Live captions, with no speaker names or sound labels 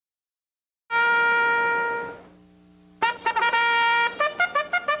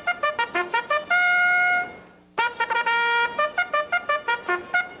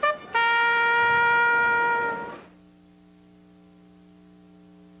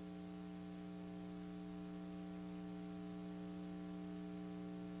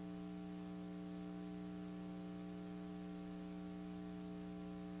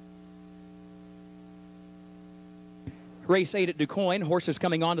Race 8 at DuQuoin. Horses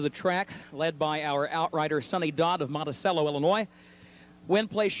coming onto the track, led by our outrider, Sonny Dodd of Monticello, Illinois. Win,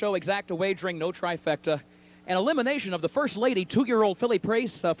 place, show, exacta wagering, no trifecta. An elimination of the First Lady 2-year-old filly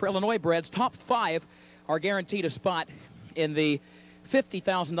race for Illinois breds. Top 5 are guaranteed a spot in the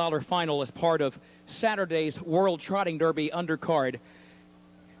 $50,000 final as part of Saturday's World Trotting Derby undercard.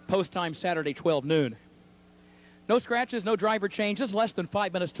 Post time Saturday, 12 noon. No scratches, no driver changes, less than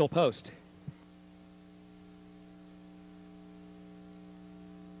 5 minutes till post.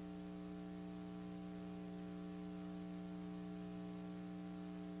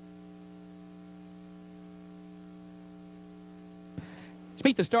 Let's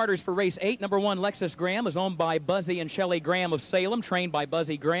meet the starters for race 8. Number 1, Lexus Graham, is owned by Buzzy and Shelley Graham of Salem, trained by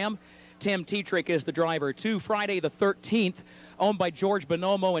Buzzy Graham. Tim Tetrick is the driver. 2, Friday the 13th, owned by George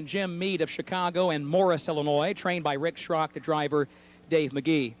Bonomo and Jim Meade of Chicago and Morris, Illinois, trained by Rick Schrock, the driver, Dave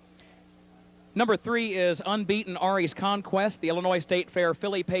McGee. Number 3 is Unbeaten ARIES Conquest, the Illinois State Fair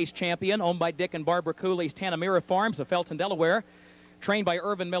Filly Pace champion, owned by Dick and Barbara Cooley's Tanamera Farms of Felton, Delaware, trained by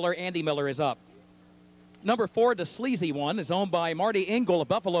Irvin Miller. Andy Miller is up. Number 4, the Sleazy One, is owned by Marty Engel of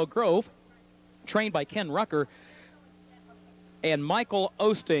Buffalo Grove, trained by Ken Rucker. And Michael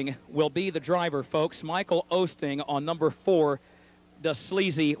Osting will be the driver, folks. Michael Osting on number 4, the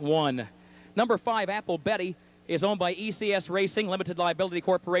Sleazy One. Number 5, Apple Betty, is owned by ECS Racing, Limited Liability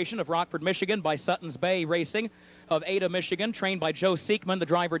Corporation of Rockford, Michigan, by Sutton's Bay Racing of Ada, Michigan, trained by Joe Seekman, the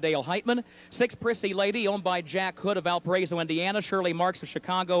driver, Dale Heitman. 6, Prissy Lady, owned by Jack Hood of Valparaiso, Indiana, Shirley Marks of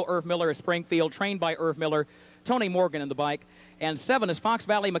Chicago, Irv Miller of Springfield, trained by Irv Miller, Tony Morgan in the bike. And 7 is Fox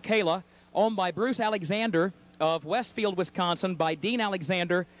Valley Michaela, owned by Bruce Alexander of Westfield, Wisconsin, by Dean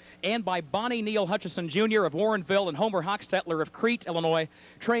Alexander, and by Bonnie Neal Hutchison Jr. of Warrenville and Homer Hochstetler of Crete, Illinois,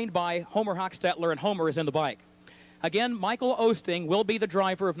 trained by Homer Hochstetler, and Homer is in the bike. Again, Michael Osting will be the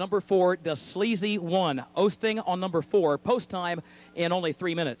driver of number 4, the Sleazy One. Osting on number 4, post time in only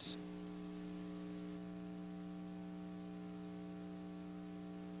 3 minutes.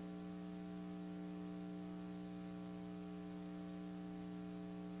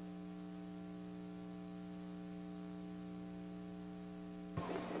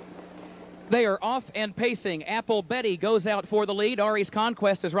 They are off and pacing. Apple Betty goes out for the lead. ARIES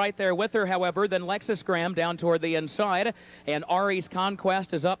Conquest is right there with her, however. Then Lexus Graham down toward the inside. And ARIES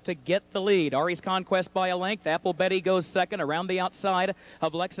Conquest is up to get the lead. ARIES Conquest by a length. Apple Betty goes second around the outside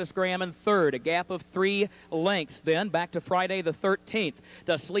of Lexus Graham in third. A gap of 3 lengths. Then back to Friday the 13th.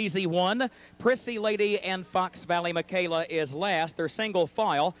 The Sleazy One, Prissy Lady, and Fox Valley Michaela is last. They're single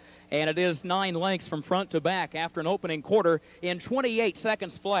file. And it is 9 lengths from front to back after an opening quarter in 28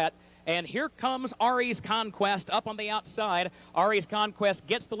 seconds flat. And here comes ARIES Conquest up on the outside. ARIES Conquest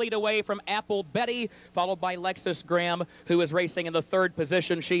gets the lead away from Apple Betty, followed by Lexus Graham, who is racing in the 3rd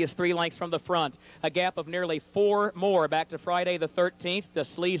position. She is 3 lengths from the front. A gap of nearly 4 more back to Friday the 13th. The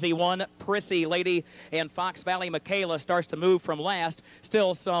Sleazy One, Prissy Lady, and Fox Valley Michaela starts to move from last,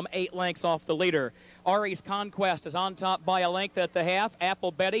 still some 8 lengths off the leader. ARIES Conquest is on top by a length at the half.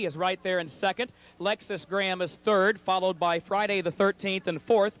 Apple Betty is right there in second. Lexus Graham is third, followed by Friday the 13th and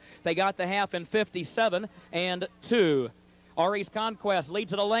fourth. They got the half in 57 and 2. ARIES Conquest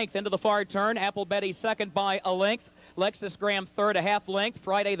leads at a length into the far turn. Apple Betty second by a length. Lexus Graham third, a half length.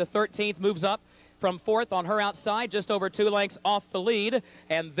 Friday the 13th moves up from fourth on her outside, just over 2 lengths off the lead.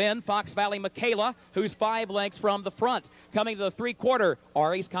 And then Fox Valley Michaela, who's 5 lengths from the front. Coming to the 3-quarter,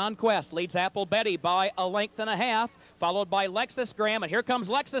 ARIES Conquest leads Apple Betty by a length and a half, followed by Lexus Graham. And here comes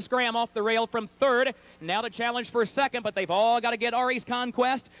Lexus Graham off the rail from third. Now to challenge for second, but they've all got to get ARIES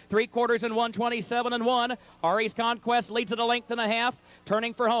Conquest. 3 quarters and 1:27 and 1. ARIES Conquest leads at a length and a half.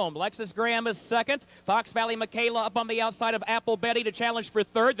 Turning for home, Lexus Graham is second. Fox Valley Michaela up on the outside of Apple Betty to challenge for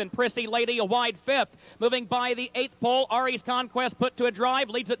third. Then Prissy Lady a wide 5th. Moving by the 8th pole, ARIES Conquest put to a drive,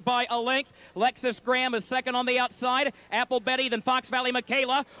 leads it by a length. Lexus Graham is second on the outside. Apple Betty, then Fox Valley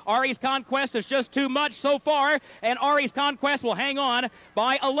Michaela. ARIES Conquest is just too much so far, and ARIES Conquest will hang on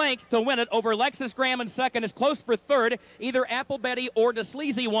by a length to win it over Lexus Graham in second. Is close for third, either Apple Betty or the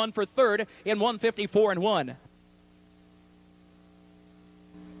Sleazy One for third in 1:54 and 1.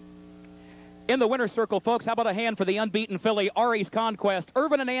 In the winner's circle, folks, how about a hand for the unbeaten filly, ARIES Conquest?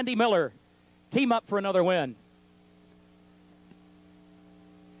 Irvin and Andy Miller team up for another win.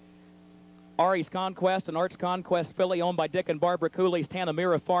 ARIES Conquest, an Arts Conquest filly owned by Dick and Barbara Cooley's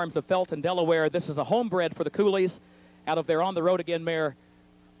Tanamera Farms of Felton, Delaware. This is a homebred for the Cooleys out of their On the Road Again mare,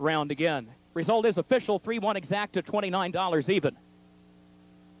 Round Again. Result is official, 3-1 exact to $29 even.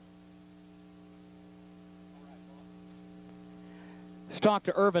 Let's talk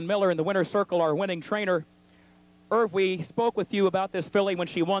to Irvin Miller in the winner's circle, our winning trainer. Irv, we spoke with you about this filly when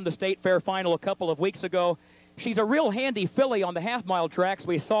she won the State Fair final a couple of weeks ago. She's a real handy filly on the half-mile tracks.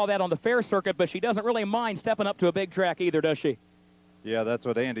 We saw that on the fair circuit, but she doesn't really mind stepping up to a big track either, does she? Yeah, that's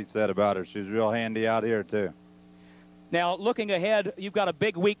what Andy said about her. She's real handy out here, too. Now, looking ahead, you've got a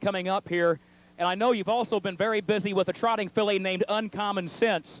big week coming up here, and I know you've also been very busy with a trotting filly named Uncommon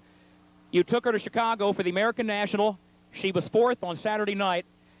Sense. You took her to Chicago for the American National. She was 4th on Saturday night.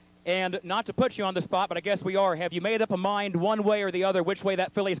 And not to put you on the spot, but I guess we are. Have you made up a mind one way or the other which way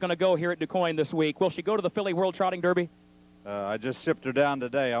that filly is going to go here at DuQuoin this week? Will she go to the Filly World Trotting Derby? I just shipped her down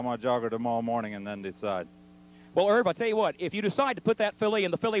today. I'm going to jog her tomorrow morning and then decide. Well, Herb, I'll tell you what. If you decide to put that filly in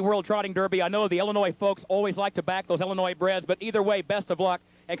the Filly World Trotting Derby, I know the Illinois folks always like to back those Illinois breds, but either way, best of luck,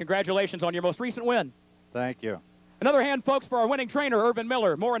 and congratulations on your most recent win. Thank you. Another hand, folks, for our winning trainer, Irvin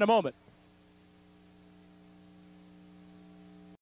Miller. More in a moment.